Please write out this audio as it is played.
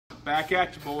Back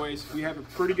at you, boys. We have a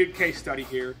pretty good case study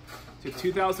here. It's a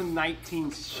 2019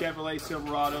 Chevrolet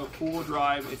Silverado, four-wheel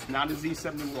drive. It's not a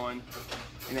Z71,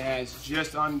 and it has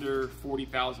just under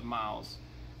 40,000 miles.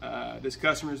 This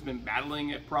customer has been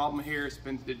battling a problem here. It's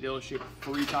been to the dealership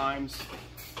 3 times.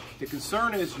 The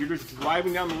concern is you're just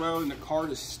driving down the road and the car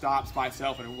just stops by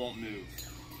itself and it won't move.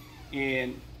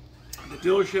 And the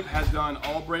dealership has done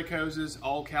all brake hoses,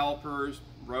 all calipers,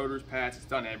 rotors, pads. It's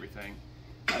done everything.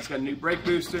 It's got a new brake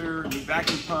booster, new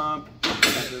vacuum pump,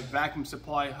 has a vacuum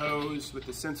supply hose with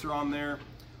the sensor on there.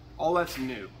 All that's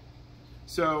new.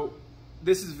 So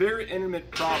this is a very intimate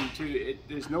problem too.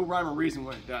 There's no rhyme or reason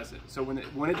when it does it. So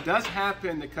when it does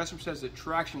happen, the customer says the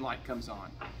traction light comes on.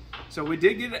 So we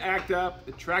did get it act up.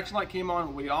 The traction light came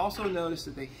on. We also noticed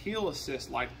that the hill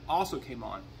assist light also came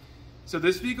on. So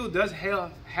this vehicle does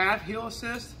have hill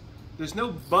assist. There's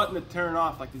no button to turn it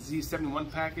off like the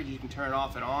Z71 package. You can turn it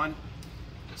off and on.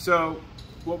 So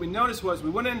what we noticed was we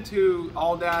went into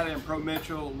All Data and Pro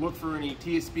Mitchell, looked for any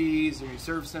TSBs or any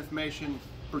service information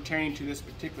pertaining to this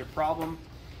particular problem.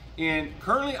 And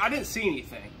currently I didn't see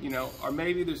anything, or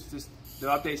maybe there's just the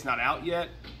update's not out yet,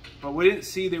 but we didn't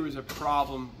see there was a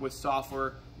problem with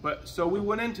software. So we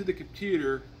went into the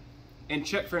computer and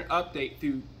checked for an update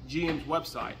through GM's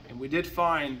website, and we did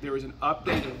find there was an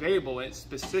update available, and it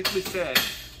specifically said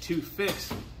to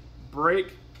fix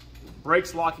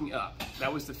brakes locking up.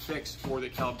 That was the fix for the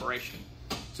calibration.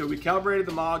 So we calibrated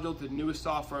the module to the newest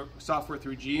software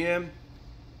through GM,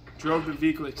 drove the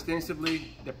vehicle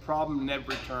extensively. The problem never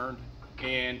returned,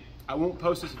 and I won't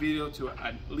post this video till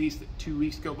at least 2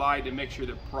 weeks go by to make sure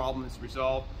the problem is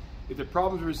resolved. If the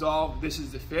problem is resolved, this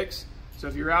is the fix. So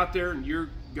if you're out there and you're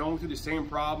going through the same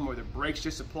problem where the brakes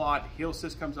just applied, hill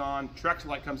assist comes on,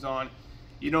 traction light comes on,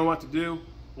 you know what to do.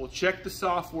 We'll check the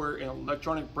software and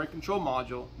electronic brake control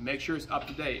module, make sure it's up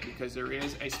to date, because there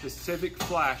is a specific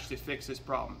flash to fix this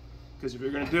problem. Because if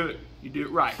you're going to do it, you do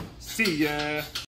it right. See ya!